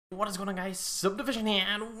What is going on, guys? Subdivision here,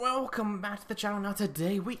 and welcome back to the channel. Now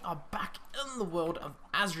today we are back in the world of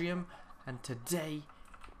Azrium, and today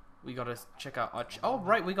we gotta check out our oh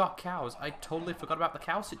right, we got cows. I totally forgot about the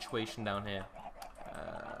cow situation down here.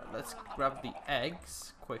 Let's grab the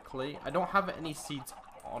eggs quickly. I don't have any seeds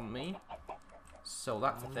on me, so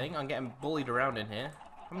that's the thing. I'm getting bullied around in here.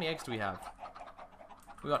 How many eggs do we have?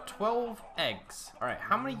 We got 12 eggs. Alright,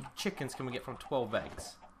 how many chickens can we get from 12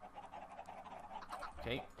 eggs?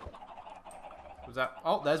 Okay. Was that?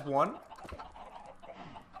 Oh, there's one.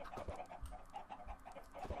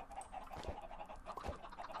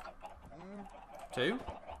 Two?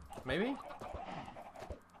 Maybe?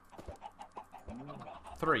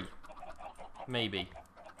 Three. Maybe.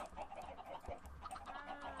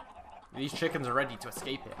 These chickens are ready to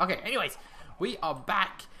escape here. Okay, anyways, we are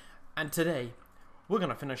back, and today we're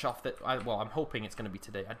gonna finish off the. Well, I'm hoping it's gonna be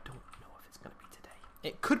today. I don't know if it's gonna be today.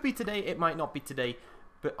 It could be today. It might not be today.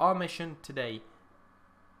 But our mission today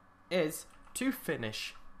is to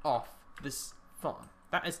finish off this farm.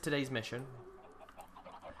 That is today's mission.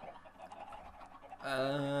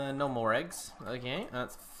 No more eggs. Okay,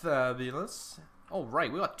 that's fabulous. Oh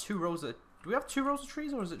right, we got 2 rows of. Do we have 2 rows of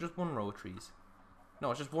trees, or is it just 1 row of trees?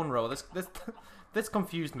 No, it's just 1 row. This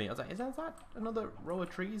confused me. I was like, is that another row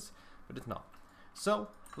of trees? But it's not. So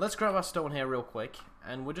let's grab our stone here real quick,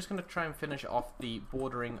 and we're just gonna try and finish off the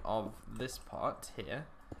bordering of this part here.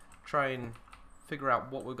 Try and figure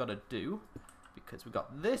out what we've got to do, because we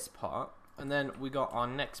got this part, and then we got our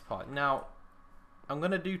next part. Now, I'm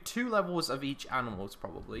gonna do 2 levels of each animals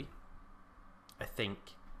probably. I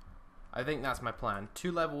think that's my plan.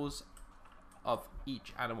 2 levels of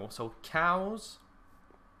each animal. So cows,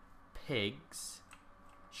 pigs,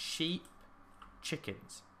 sheep,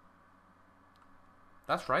 chickens.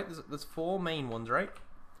 That's right, there's 4 main ones, right?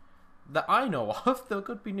 That I know of. There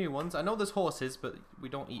could be new ones. I know there's horses, but we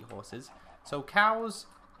don't eat horses. So cows,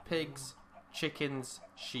 pigs, chickens,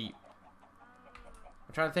 sheep.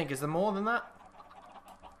 I'm trying to think, is there more than that?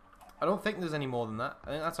 I don't think there's any more than that. I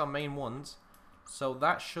think that's our main ones. So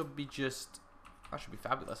that should be that should be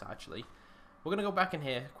fabulous, actually. We're going to go back in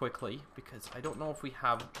here quickly, because I don't know if we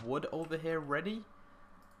have wood over here ready.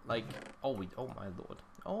 Like, oh my lord.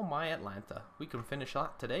 Oh my Atlanta. We can finish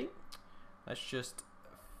that today. Let's just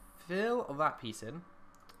fill that piece in,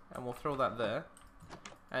 and we'll throw that there.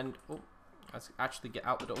 And, oh, let's actually get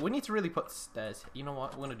out the door. We need to really put stairs. You know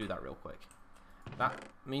what? We're going to do that real quick.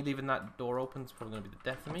 Me leaving that door open is probably going to be the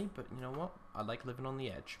death of me, but you know what? I like living on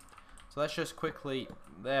the edge. So let's just quickly,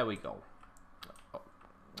 there we go.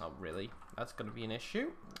 Oh really? That's going to be an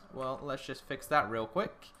issue. Well, let's just fix that real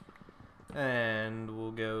quick. And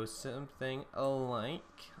we'll go something like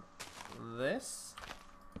this.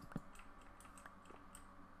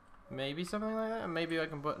 Maybe something like that. Maybe I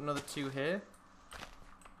can put another 2 here.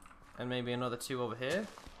 And maybe another 2 over here.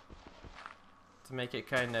 To make it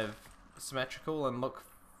kind of symmetrical and look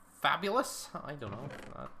fabulous. I don't know.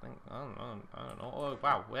 I don't know. Oh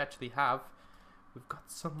wow, we've got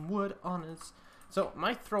some wood on us. So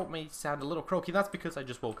my throat may sound a little croaky. That's because I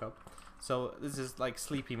just woke up. So this is like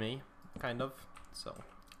sleepy me, kind of. So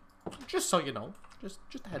just so you know, just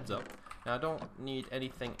a heads up. Now I don't need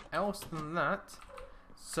anything else than that.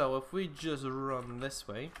 So if we just run this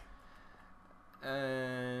way,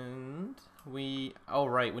 and we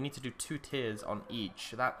need to do 2 tiers on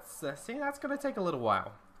each. That's see, that's gonna take a little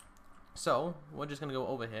while. So we're just gonna go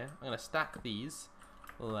over here. I'm gonna stack these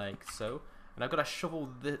like so, and I've got to shovel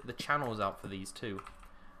the channels out for these too,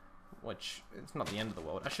 which it's not the end of the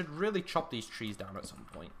world. I should really chop these trees down at some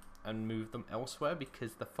point and move them elsewhere,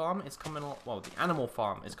 because the farm is coming along. Well, the animal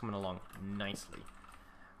farm is coming along nicely.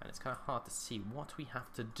 And it's kind of hard to see what we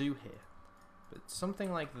have to do here. But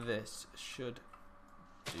something like this should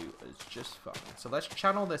do is just fine. So let's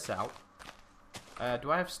channel this out.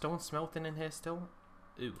 Do I have stone smelting in here still?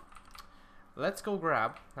 Ooh. Let's go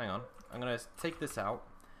grab, hang on. I'm going to take this out.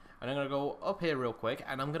 And I'm going to go up here real quick.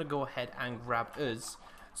 And I'm going to go ahead and grab us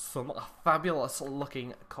some fabulous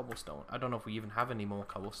looking cobblestone. I don't know if we even have any more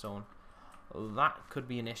cobblestone. That could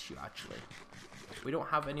be an issue, actually. We don't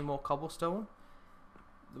have any more cobblestone.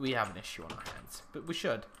 We have an issue on our hands, but we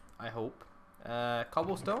should, I hope.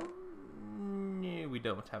 Cobblestone? No, we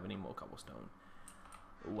don't have any more cobblestone.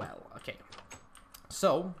 Well, okay.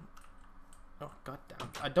 So, oh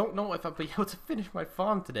goddamn, I don't know if I'll be able to finish my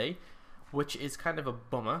farm today, which is kind of a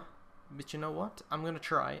bummer. But you know what? I'm gonna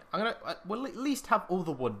try. We'll at least have all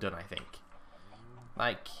the wood done, I think.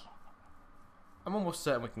 Like, I'm almost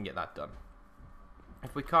certain we can get that done.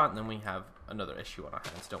 If we can't, then we have another issue on our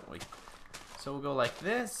hands, don't we? So we'll go like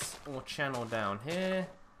this, and we'll channel down here,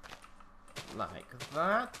 like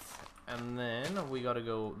that, And then we gotta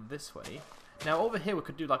go this way. Now over here we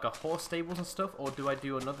could do like a horse stables and stuff, or do I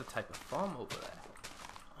do another type of farm over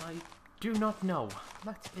there? I do not know.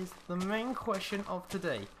 That is the main question of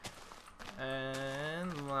today.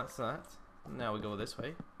 And that's that. Now we go this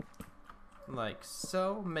way. Like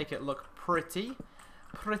so. Make it look pretty.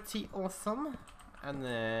 Pretty awesome. And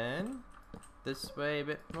then this way a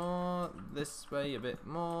bit more. This way a bit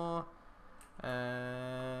more.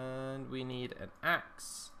 And we need an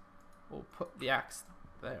axe. We'll put the axe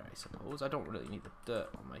there, I suppose. I don't really need the dirt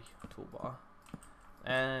on my toolbar.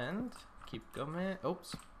 And keep going.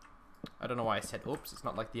 Oops. I don't know why I said oops. It's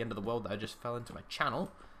not like the end of the world that I just fell into my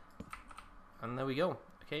channel. And there we go.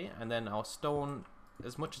 Okay, and then I'll stone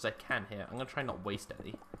as much as I can here. I'm going to try not waste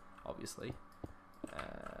any, obviously.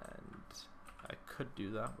 And I could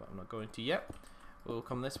do that, but I'm not going to yet. We'll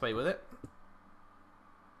come this way with it.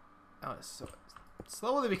 Oh, it's so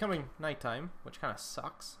slowly becoming nighttime, which kind of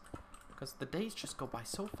sucks. Because the days just go by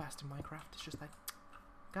so fast in Minecraft. It's just like,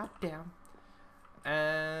 goddamn.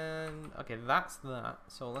 And, okay, that's that.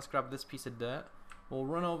 So let's grab this piece of dirt. We'll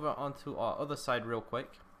run over onto our other side real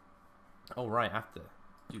quick. Oh, right, I have to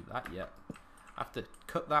do that yet. I have to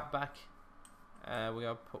cut that back. We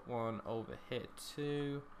gotta put one over here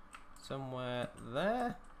too. Somewhere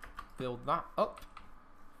there. Build that up.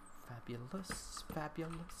 Fabulous.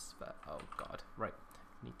 Fabulous. Oh, God. Right.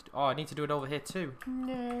 I need to do it over here too.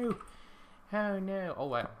 No. Oh, no. Oh,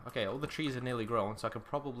 wow. Okay, all the trees are nearly grown, so I can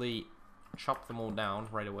probably chop them all down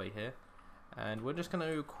right away here. And we're just going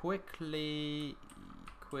to quickly...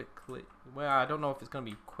 Well, I don't know if it's going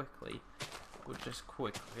to be quickly. We'll just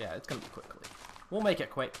yeah, it's going to be quickly. We'll make it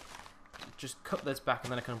quick. Just cut this back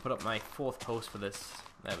and then I can put up my 4th post for this.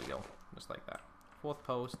 There we go. Just like that. 4th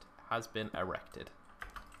post has been erected.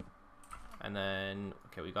 And then,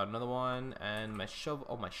 okay, we got another one. And my shovel,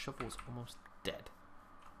 oh, my shovel's almost dead.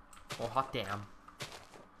 Oh, hot damn.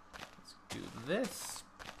 Let's do this.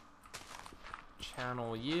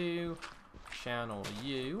 Channel you. Channel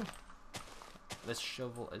you. This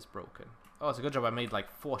shovel is broken. Oh, it's a good job I made like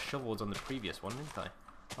 4 shovels on the previous one, didn't I?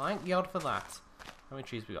 Thank God for that. How many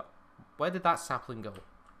trees we got? Where did that sapling go?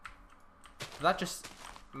 Did that just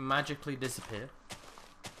magically disappear?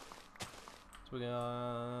 So we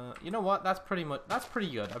got... You know what? That's pretty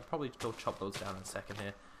good. I'll probably go chop those down in a second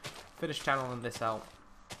here. Finish channeling this out.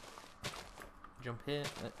 Jump here.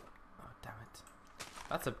 Oh, damn it.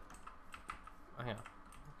 That's a... Oh, yeah.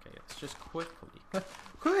 Okay, let's just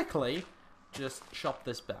quickly just chop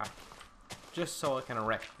this back. Just so I can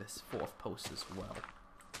erect this 4th post as well.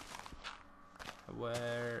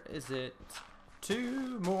 Where is it?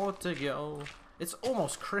 2 more to go. It's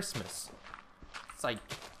almost Christmas. It's like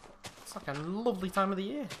a lovely time of the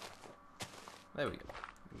year. There we go.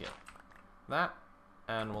 Yeah. That.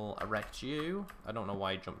 And we'll erect you. I don't know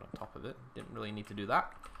why I jumped on top of it. Didn't really need to do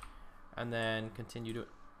that. And then continue to...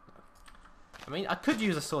 I mean, I could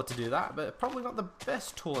use a sword to do that, but probably not the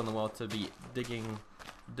best tool in the world to be digging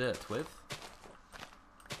dirt with.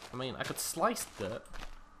 I mean, I could slice dirt.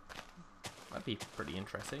 That'd be pretty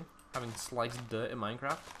interesting, having sliced dirt in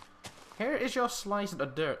Minecraft. Here is your slice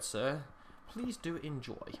of dirt, sir. Please do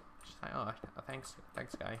enjoy. Just like, oh, thanks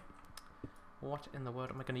guy. What in the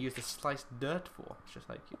world am I going to use this sliced dirt for? It's just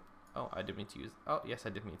like, oh, I didn't mean to use. Oh, yes, I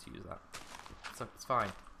did mean to use that. So it's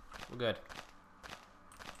fine. We're good.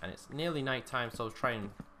 And it's nearly night time, so I'll try and...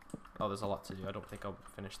 Oh, there's a lot to do. I don't think I'll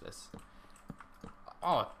finish this.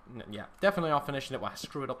 Oh, yeah, definitely not finishing it. Well, I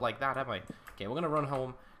screw it up like that, have I? Okay, we're going to run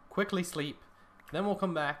home, quickly sleep, then we'll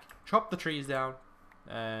come back, chop the trees down,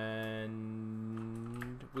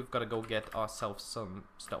 and we've got to go get ourselves some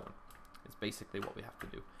stone. It's basically what we have to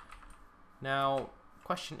do. Now,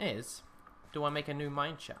 question is, do I make a new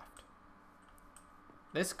mine shaft?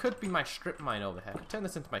 This could be my strip mine over here. I could turn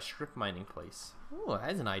this into my strip mining place. Oh,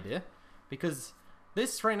 that's an idea. Because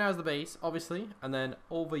this right now is the base, obviously, and then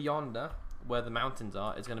over yonder, where the mountains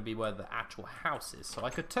are, is going to be where the actual house is. So I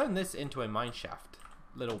could turn this into a mine shaft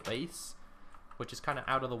little base, which is kind of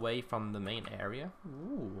out of the way from the main area.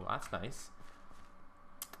 Ooh, that's nice.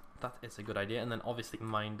 That is a good idea. And then obviously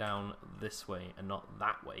mine down this way and not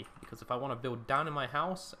that way. Because if I want to build down in my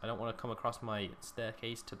house, I don't want to come across my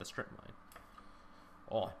staircase to the strip mine.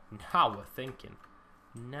 Oh, now we're thinking.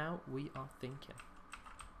 Now we are thinking.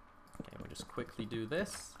 Okay, we'll just quickly do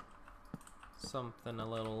this. Something a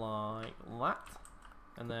little like that.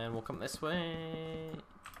 And then we'll come this way.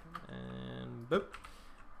 And boop.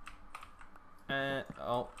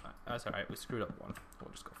 Oh, that's alright. We screwed up one.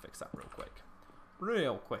 We'll just go fix that real quick.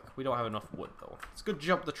 Real quick. We don't have enough wood though. It's a good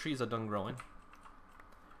job the trees are done growing.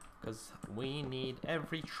 Because we need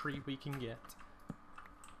every tree we can get.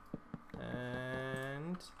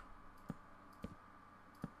 And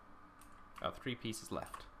Oh, 3 pieces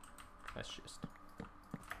left. That's just...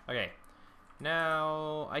 Okay.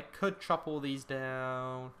 Now, I could chop all these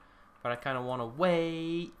down, but I kind of want to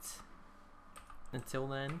wait until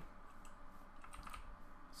then.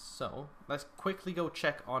 So, let's quickly go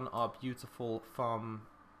check on our beautiful farm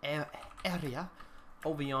area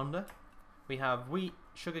over yonder. We have wheat,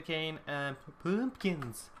 sugarcane, and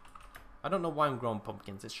pumpkins. I don't know why I'm growing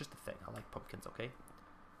pumpkins. It's just a thing. I like pumpkins, okay?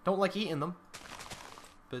 Don't like eating them,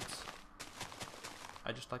 but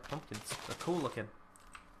I just like pumpkins. They're cool looking.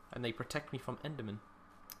 And they protect me from Enderman.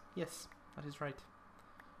 Yes, that is right.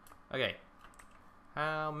 Okay.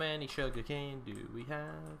 How many sugarcane do we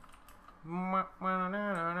have?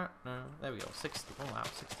 There we go. 60. Oh wow,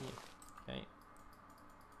 16. Okay.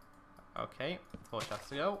 Okay. 4 shots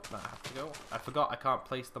to go. That has to go. I forgot I can't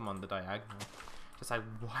place them on the diagonal. Just like,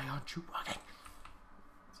 why aren't you working?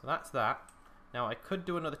 So that's that. Now I could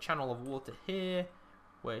do another channel of water here,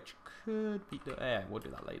 which could be... Yeah, we'll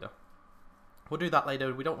do that later. We'll do that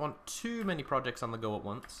later. We don't want too many projects on the go at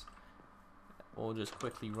once. We'll just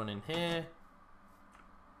quickly run in here.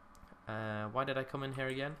 Why did I come in here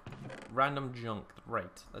again? Random junk.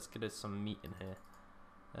 Right. Let's get us some meat in here.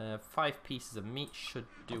 5 pieces of meat should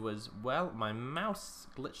do as well. My mouse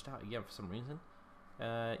glitched out again for some reason.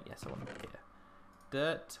 Yes, I want to here.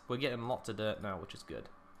 Dirt. We're getting lots of dirt now, which is good.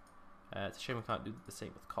 It's a shame we can't do the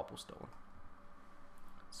same with cobblestone.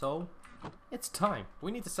 So, it's time.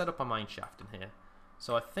 We need to set up a mine shaft in here.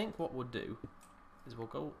 So I think what we'll do is we'll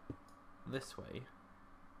go this way.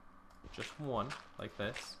 Just one, like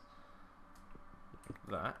this.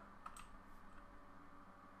 That.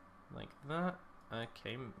 Like that.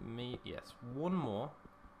 Okay, yes, one more.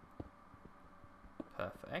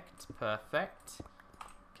 Perfect, perfect.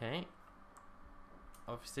 Okay.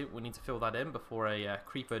 Obviously, we need to fill that in before a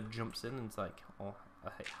creeper jumps in and it's like, oh,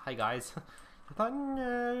 hi guys. I thought,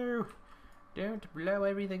 no, don't blow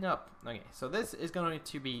everything up. Okay, so this is going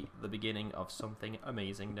to be the beginning of something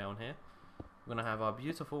amazing down here. We're going to have our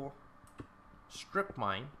beautiful strip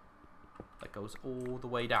mine that goes all the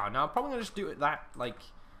way down. Now, I'm probably going to just do it that, like,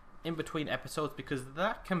 in between episodes because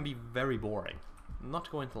that can be very boring. I'm not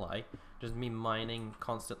going to lie. Just me mining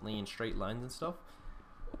constantly in straight lines and stuff.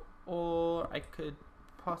 Or I could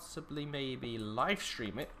possibly maybe live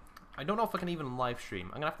stream it. I don't know if I can even live stream.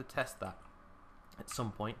 I'm going to have to test that at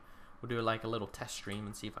some point. We'll do like a little test stream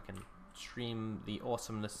and see if I can stream the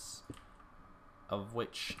awesomeness of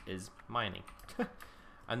which is mining.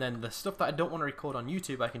 And then the stuff that I don't want to record on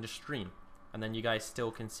YouTube I can just stream. And then you guys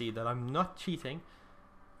still can see that I'm not cheating.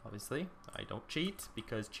 Obviously, I don't cheat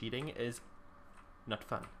because cheating is not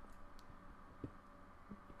fun.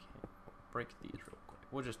 Okay, we'll break these real quick.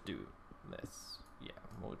 We'll just do this. Yeah,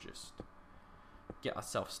 we'll just get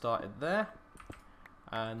ourselves started there.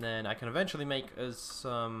 And then I can eventually make us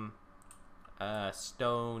some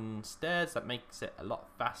stone stairs that makes it a lot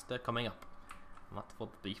faster coming up. And that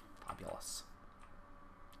will be fabulous.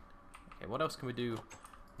 Okay, what else can we do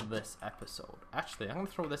this episode? Actually, I'm going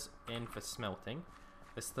to throw this in for smelting.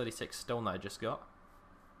 This 36 stone that I just got.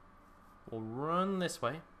 We'll run this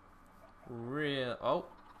way. Oh.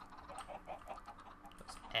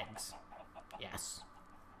 Those eggs. Yes.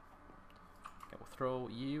 Okay, we'll throw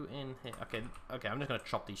you in here. Okay, I'm just going to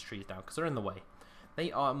chop these trees down because they're in the way.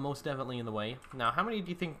 They are most definitely in the way. Now, how many do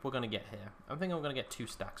you think we're going to get here? I'm thinking we're going to get 2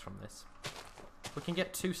 stacks from this. If we can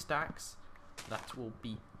get 2 stacks, that will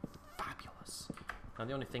be fabulous. Now,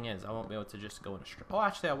 the only thing is, I won't be able to just go in a straight... Oh,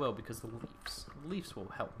 actually, I will, because the leaves. The leaves will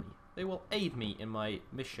help me. They will aid me in my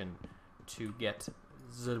mission to get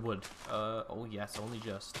the wood. Oh, yes, only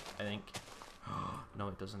just, I think. No,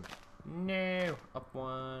 it doesn't. No! Up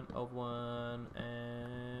 1, over 1,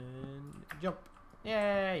 and jump.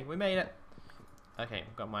 Yay! We made it! Okay,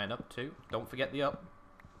 I've got mine up, too. Don't forget the up.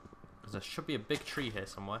 Because there should be a big tree here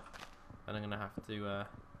somewhere. And I'm going to have to...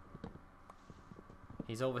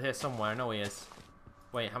 He's over here somewhere. I know he is.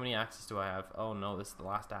 Wait, how many axes do I have? Oh no, this is the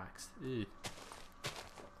last axe. Ew.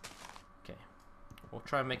 Okay. We'll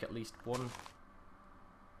try and make at least 1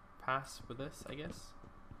 pass with this, I guess.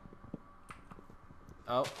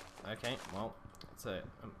 Oh, okay. Well, that's it.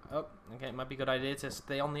 Oh, okay. It might be a good idea to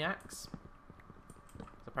stay on the axe.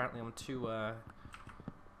 Apparently I'm too, I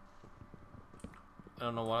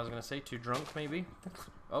don't know what I was going to say. Too drunk, maybe?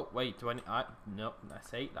 Oh, wait. Do I need... Nope.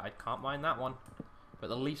 I can't mine that one. But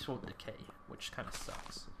the leaves won't decay, which kind of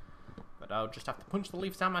sucks. But I'll just have to punch the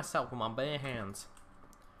leaves down myself with my bare hands.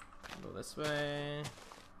 Go this way.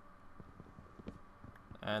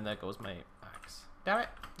 And there goes my axe. Damn it!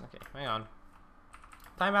 Okay, hang on.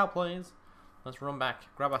 Time out, please. Let's run back,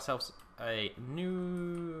 grab ourselves a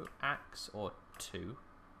new axe or 2.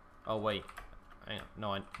 Oh, wait. hang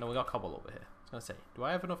on. No, we got cobble over here. I was gonna say, do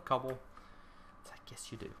I have enough cobble? I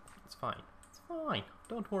guess you do. It's fine. It's fine.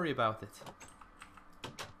 Don't worry about it.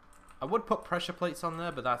 I would put pressure plates on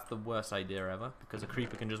there, but that's the worst idea ever, because a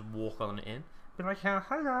creeper can just walk on it in. Be like, hi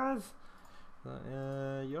guys!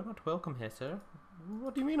 You're not welcome here, sir.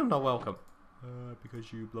 What do you mean I'm not welcome?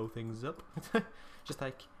 Because you blow things up. Just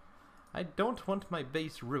like, I don't want my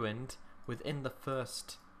base ruined within the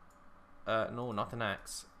first... no, not an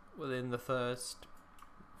axe. Within the first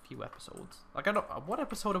few episodes. Like, I don't... What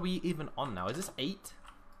episode are we even on now? Is this 8?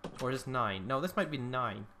 Or is this 9? No, this might be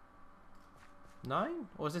 9. 9?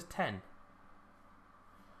 Or is this 10?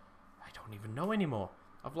 I don't even know anymore.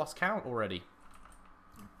 I've lost count already.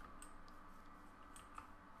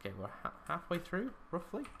 Okay, we're halfway through,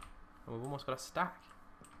 roughly. And we've almost got a stack.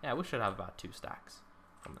 Yeah, we should have about 2 stacks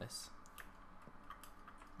on this.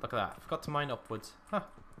 Look at that. I forgot to mine upwards. Huh.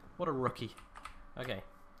 What a rookie. Okay.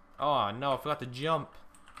 Oh, no, I forgot to jump.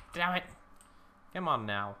 Damn it. Come on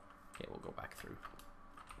now. Okay, we'll go back through.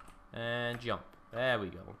 And jump. There we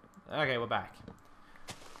go. Okay, we're back.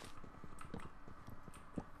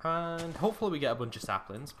 And hopefully we get a bunch of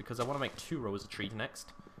saplings, because I want to make 2 rows of trees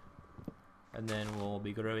next. And then we'll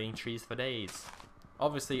be growing trees for days.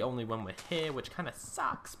 Obviously only when we're here, which kind of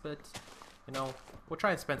sucks, but, you know, we'll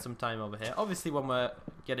try and spend some time over here. Obviously when we're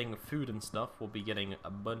getting food and stuff, we'll be getting a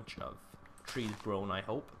bunch of trees grown, I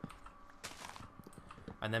hope.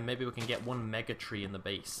 And then maybe we can get 1 mega tree in the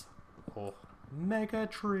base. Oh, mega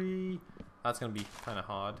tree! That's going to be kind of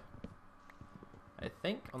hard, I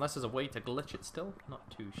think, unless there's a way to glitch it still. Not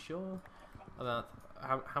too sure.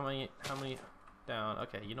 How many down?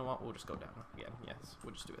 Okay, you know what? We'll just go down again. Yes,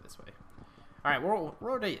 we'll just do it this way. All right, we're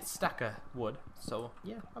already a stack of wood, so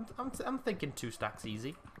yeah, I'm thinking 2 stacks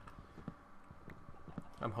easy.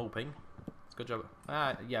 I'm hoping. It's a good job.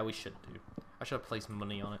 Yeah, we should do. I should have placed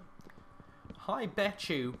money on it. I bet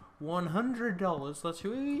you $100 that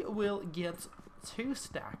we will get 2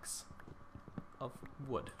 stacks of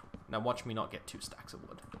wood. Now watch me not get 2 stacks of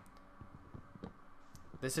wood.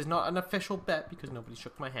 This is not an official bet because nobody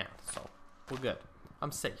shook my hand, so we're good.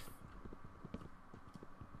 I'm safe.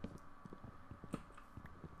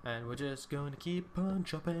 And we're just going to keep on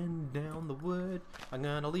chopping down the wood. I'm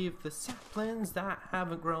gonna leave the saplings that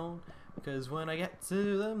haven't grown, because when I get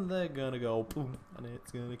to them, they're gonna go boom, and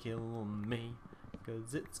it's gonna kill me.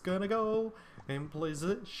 Because it's gonna go in places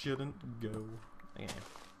it shouldn't go. Okay.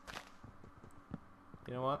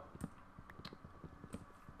 You know what?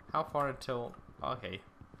 How far until... Okay.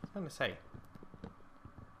 I was gonna say.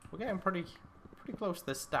 We're getting pretty close to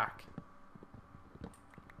this stack.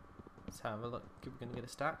 Let's have a look. Are we gonna get a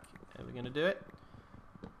stack? Are we gonna do it?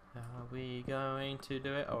 Are we going to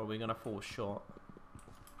do it? Or are we gonna fall short?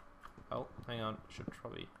 Oh, hang on. Should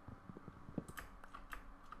probably...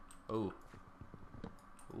 Oh.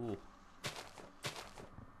 Ooh.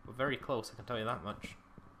 We're very close, I can tell you that much.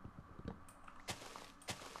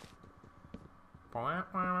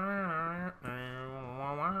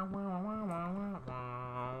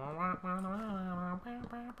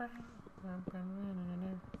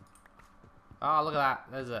 Oh, look at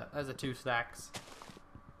that. There's a 2 stacks.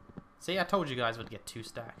 See, I told you guys we'd get 2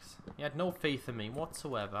 stacks. You had no faith in me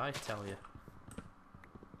whatsoever, I tell you.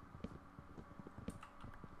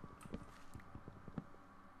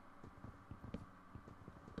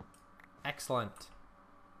 Excellent.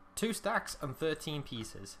 2 stacks and 13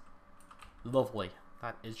 pieces. Lovely.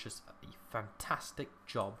 That is just a fantastic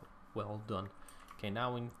job. Well done. Okay,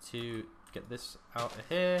 now we need to get this out of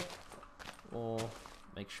here. Or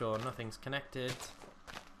make sure nothing's connected.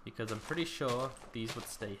 Because I'm pretty sure these would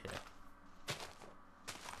stay here.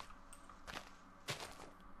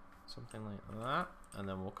 Something like that. And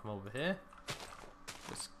then we'll come over here.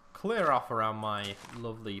 Just clear off around my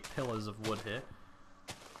lovely pillars of wood here.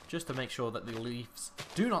 Just to make sure that the leaves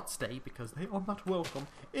do not stay, because they are not welcome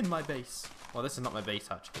in my base. Well, this is not my base,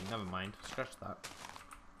 actually. Never mind. Scratch that.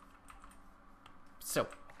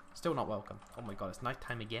 Still not welcome. Oh my god, it's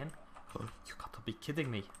nighttime again? Oh, you got to be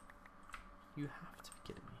kidding me. You have to be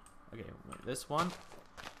kidding me. Okay, wait, this one.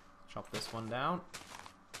 Chop this one down.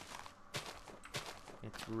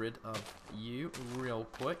 Get rid of you real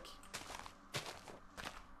quick.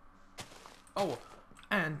 Oh,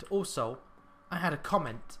 and also, I had a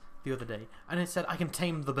comment the other day, and it said I can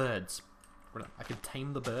tame the birds. I can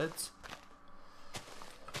tame the birds?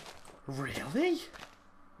 Really?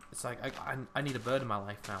 It's like, I need a bird in my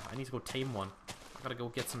life now. I need to go tame one. I gotta go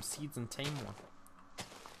get some seeds and tame one.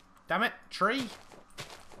 Damn it, tree!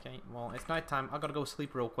 Okay, well, it's nighttime. I gotta go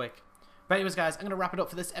sleep real quick. But anyways, guys, I'm going to wrap it up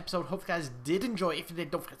for this episode. Hope you guys did enjoy. If you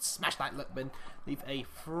did, don't forget to smash that like button. Leave a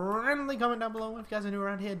friendly comment down below. If you guys are new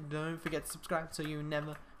around here, don't forget to subscribe so you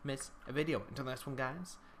never miss a video. Until the next one,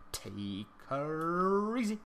 guys, take her easy.